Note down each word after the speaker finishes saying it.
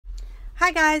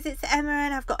Hi guys, it's Emma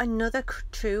and I've got another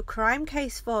true crime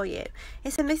case for you.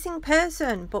 It's a missing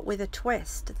person, but with a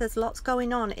twist. There's lots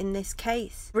going on in this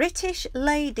case. British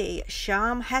lady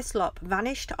Sarm Heslop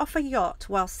vanished off a yacht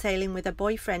while sailing with her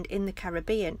boyfriend in the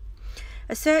Caribbean.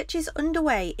 A search is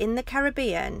underway in the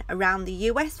Caribbean around the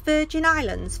US Virgin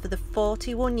Islands for the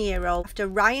 41-year-old after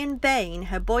Ryan Bain,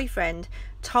 her boyfriend,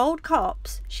 told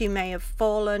cops she may have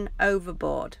fallen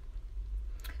overboard.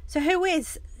 So who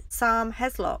is Sarm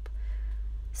Heslop?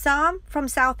 Sarm, from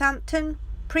Southampton,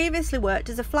 previously worked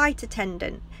as a flight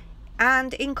attendant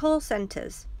and in call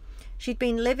centres. She'd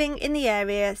been living in the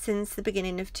area since the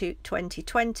beginning of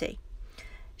 2020.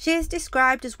 She is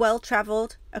described as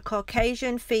well-travelled, a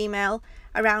Caucasian female,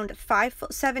 around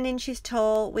 5'7"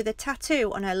 tall, with a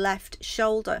tattoo on her left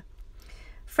shoulder.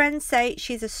 Friends say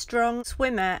she's a strong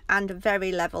swimmer and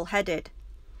very level-headed.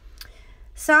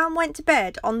 Sarm went to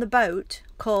bed on the boat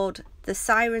called the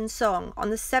Siren Song on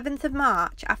the 7th of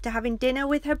March after having dinner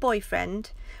with her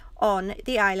boyfriend on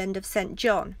the island of St.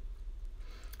 John.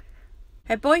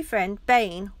 Her boyfriend,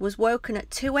 Bain, was woken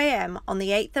at 2 AM on the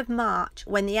 8th of March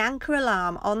when the anchor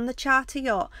alarm on the charter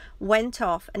yacht went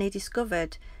off and he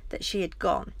discovered that she had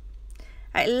gone.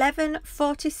 At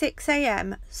 11:46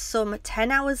 AM, some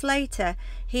 10 hours later,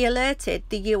 he alerted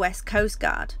the US Coast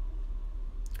Guard.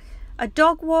 A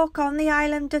dog walk on the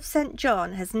island of St.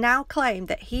 John has now claimed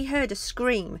that he heard a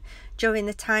scream during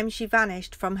the time she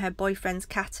vanished from her boyfriend's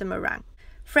catamaran.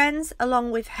 Friends, along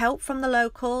with help from the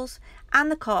locals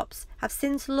and the cops, have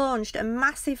since launched a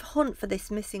massive hunt for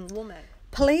this missing woman.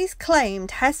 Police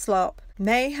claimed Heslop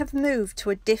may have moved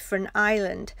to a different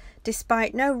island,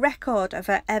 despite no record of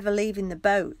her ever leaving the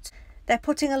boat. They're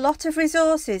putting a lot of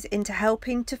resources into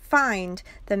helping to find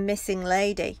the missing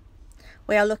lady.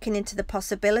 We are looking into the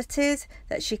possibilities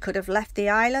that she could have left the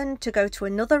island to go to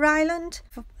another island.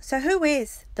 So who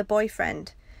is the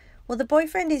boyfriend? Well, the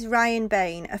boyfriend is Ryan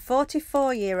Bain, a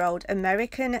 44-year-old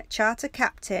American charter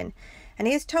captain, and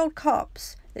he has told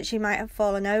cops that she might have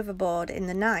fallen overboard in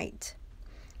the night.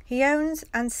 He owns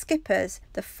and skippers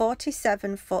the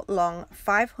 47-foot-long,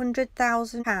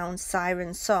 £500,000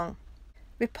 Siren Song.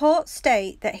 Reports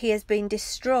state that he has been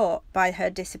distraught by her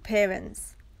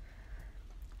disappearance.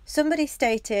 Somebody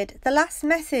stated, "The last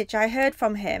message I heard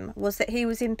from him was that he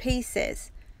was in pieces,"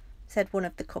 said one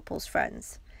of the couple's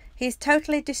friends. "He's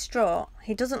totally distraught.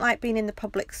 He doesn't like being in the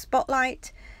public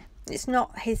spotlight. It's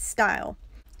not his style."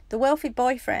 The wealthy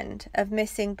boyfriend of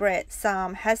missing Brit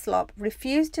Sarm Heslop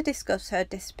refused to discuss her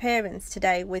disappearance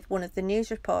today with one of the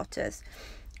news reporters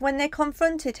when they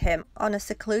confronted him on a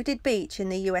secluded beach in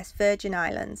the US Virgin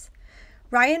Islands.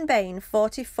 Ryan Bain,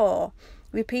 44,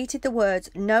 repeated the words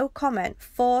 "no comment"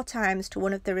 4 times to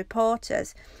one of the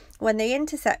reporters when they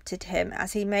intercepted him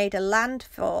as he made a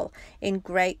landfall in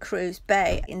Great Cruise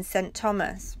Bay in St.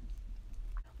 Thomas.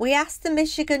 We asked the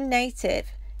Michigan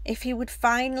native if he would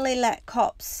finally let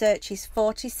cops search his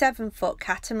 47-foot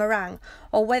catamaran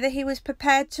or whether he was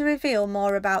prepared to reveal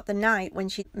more about the night when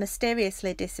she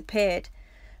mysteriously disappeared.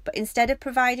 But instead of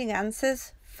providing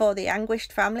answers for the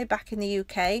anguished family back in the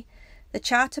UK, the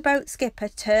charter boat skipper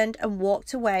turned and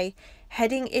walked away,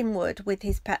 heading inward with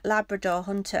his pet Labrador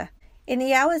Hunter. In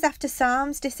the hours after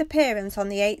Sarm's disappearance on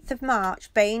the 8th of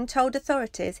March, Bain told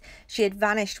authorities she had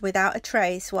vanished without a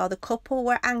trace while the couple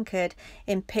were anchored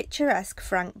in picturesque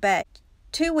Frank Bay.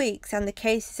 2 weeks and the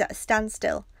case is at a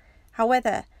standstill.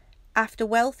 However, after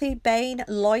wealthy Bain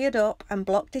lawyered up and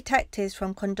blocked detectives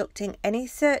from conducting any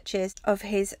searches of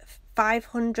his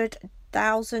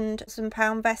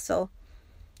 £500,000 vessel,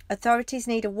 authorities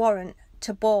need a warrant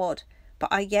to board, but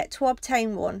are yet to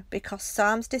obtain one because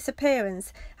Sarm's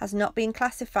disappearance has not been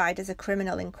classified as a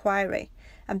criminal inquiry,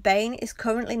 and Bain is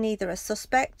currently neither a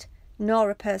suspect nor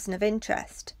a person of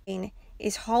interest. Bain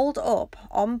is holed up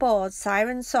on board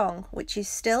Siren Song, which is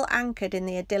still anchored in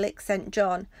the idyllic St.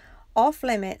 John, off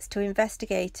limits to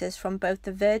investigators from both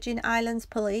the Virgin Islands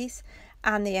Police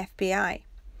and the FBI.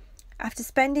 After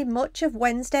spending much of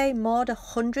Wednesday moored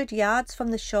 100 yards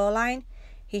from the shoreline,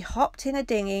 he hopped in a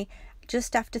dinghy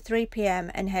just after 3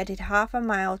 PM and headed half a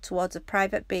mile towards a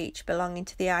private beach belonging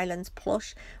to the island's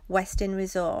plush Westin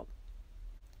resort.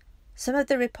 Some of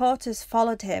the reporters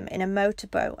followed him in a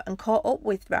motorboat and caught up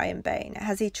with Ryan Bain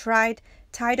as he tied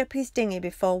up his dinghy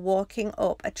before walking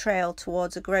up a trail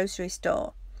towards a grocery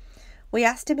store. We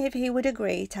asked him if he would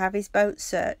agree to have his boat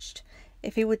searched,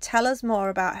 if he would tell us more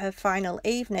about her final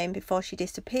evening before she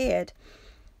disappeared,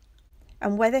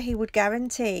 and whether he would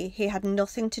guarantee he had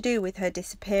nothing to do with her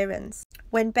disappearance.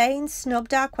 When Bain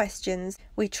snubbed our questions,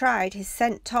 we tried his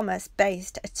St.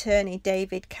 Thomas-based attorney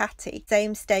David Catty,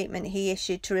 same statement he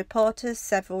issued to reporters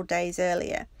several days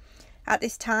earlier. At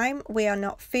this time, we are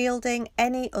not fielding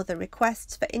any other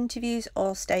requests for interviews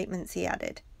or statements, he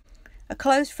added. A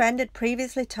close friend had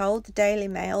previously told the Daily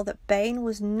Mail that Bain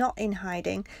was not in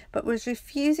hiding but was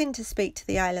refusing to speak to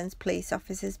the island's police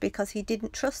officers because he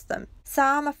didn't trust them.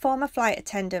 Sarm, a former flight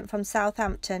attendant from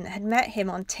Southampton, had met him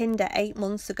on Tinder 8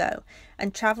 months ago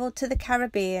and travelled to the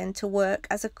Caribbean to work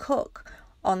as a cook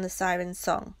on the Siren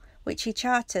Song, which he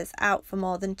charters out for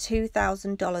more than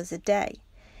 $2,000 a day.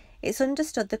 It's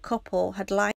understood the couple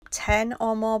had lined up 10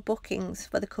 or more bookings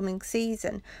for the coming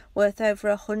season, worth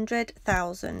over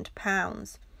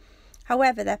 £100,000.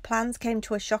 However, their plans came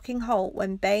to a shocking halt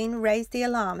when Bain raised the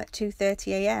alarm at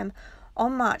 2:30 a.m.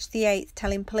 on March the 8th,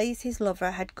 telling police his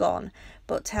lover had gone,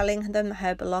 but telling them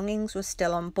her belongings were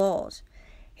still on board.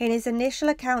 In his initial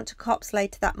account to cops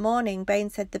later that morning, Bain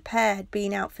said the pair had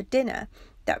been out for dinner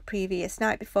that previous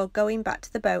night before going back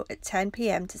to the boat at 10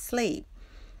 p.m. to sleep.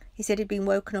 He said he'd been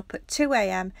woken up at 2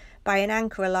 a.m. by an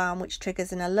anchor alarm which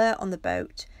triggers an alert on the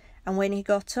boat, and when he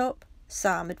got up,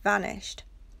 Sarm had vanished.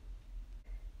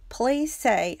 Police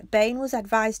say Bain was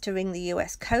advised to ring the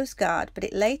US Coast Guard, but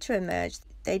it later emerged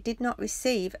they did not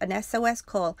receive an SOS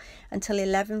call until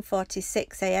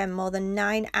 11:46 a.m., more than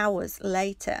 9 hours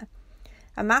later.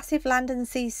 A massive land and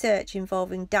sea search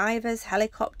involving divers,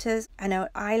 helicopters and an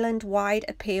island-wide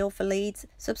appeal for leads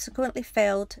subsequently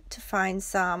failed to find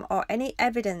Sarm or any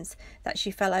evidence that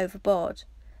she fell overboard.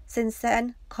 Since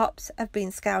then, cops have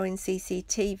been scouring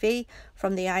CCTV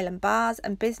from the island bars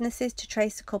and businesses to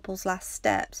trace the couple's last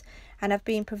steps and have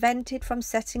been prevented from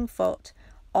setting foot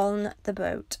on the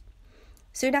boat.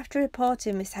 Soon after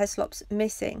reporting Miss Heslop's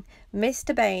missing,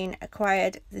 Mr. Bain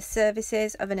acquired the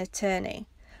services of an attorney.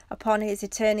 Upon his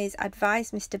attorney's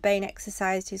advice, Mr. Bain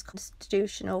exercised his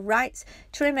constitutional rights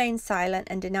to remain silent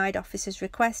and denied officers'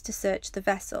 request to search the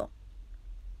vessel.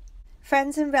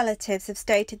 Friends and relatives have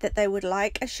stated that they would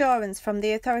like assurance from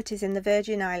the authorities in the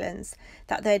Virgin Islands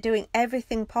that they are doing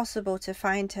everything possible to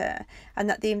find her, and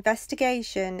that the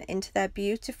investigation into their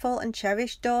beautiful and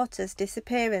cherished daughter's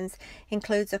disappearance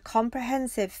includes a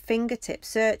comprehensive fingertip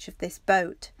search of this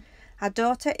boat. Our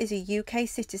daughter is a UK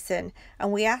citizen,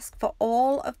 and we ask for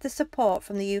all of the support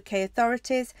from the UK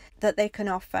authorities that they can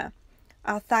offer.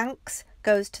 Our thanks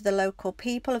goes to the local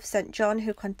people of St John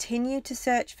who continue to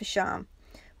search for Sarm.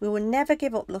 We will never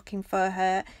give up looking for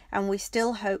her, and we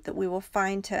still hope that we will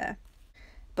find her.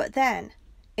 But then,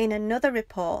 in another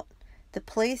report, the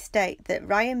police state that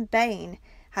Ryan Bain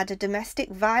had a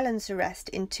domestic violence arrest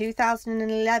in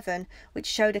 2011 which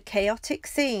showed a chaotic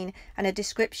scene and a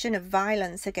description of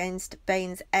violence against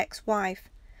Bain's ex-wife.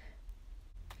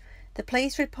 The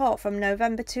police report from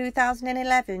November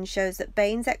 2011 shows that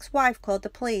Bain's ex-wife called the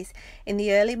police in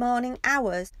the early morning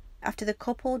hours after the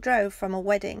couple drove from a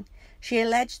wedding. She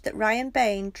alleged that Ryan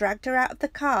Bain dragged her out of the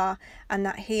car and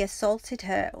that he assaulted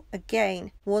her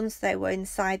again once they were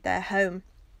inside their home.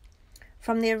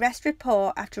 From the arrest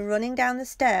report, after running down the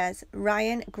stairs,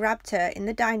 Ryan grabbed her in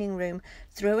the dining room,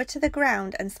 threw her to the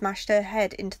ground and smashed her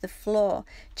head into the floor,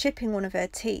 chipping one of her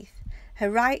teeth. Her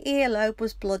right earlobe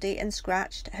was bloody and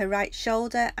scratched. Her right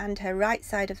shoulder and her right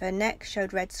side of her neck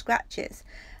showed red scratches.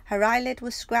 Her eyelid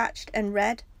was scratched and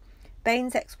red.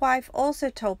 Bain's ex-wife also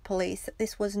told police that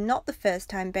this was not the first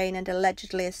time Bain had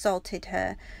allegedly assaulted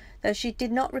her, though she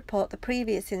did not report the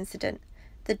previous incident.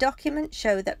 The documents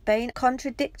show that Bain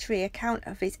contradictory account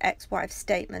of his ex-wife's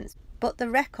statements, but the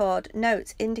record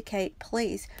notes indicate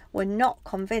police were not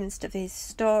convinced of his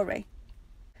story.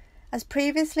 As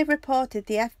previously reported,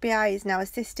 the FBI is now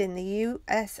assisting the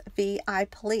USVI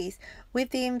police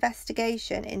with the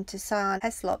investigation into Sarm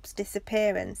Heslop's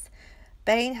disappearance.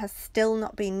 Bain has still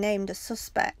not been named a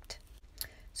suspect.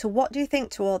 So what do you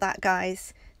think to all that,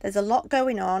 guys? There's a lot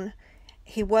going on.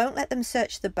 He won't let them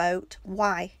search the boat.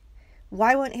 Why?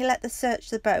 Why won't he let them search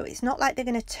the boat? It's not like they're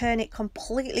going to turn it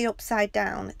completely upside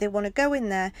down. They want to go in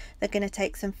there. They're going to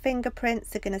take some fingerprints.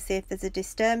 They're going to see if there's a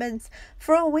disturbance.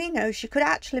 For all we know, she could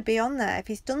actually be on there. If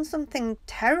he's done something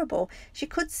terrible, she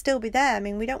could still be there. I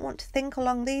mean, we don't want to think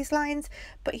along these lines,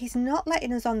 but he's not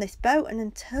letting us on this boat. And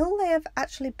until they have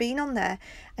actually been on there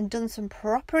and done some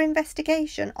proper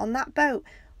investigation on that boat,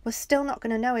 we're still not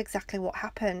going to know exactly what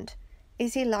happened.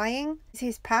 Is he lying? Is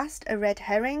his past a red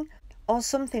herring? Or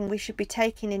something we should be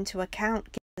taking into account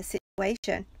given the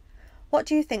situation? What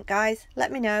do you think, guys?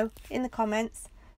 Let me know in the comments.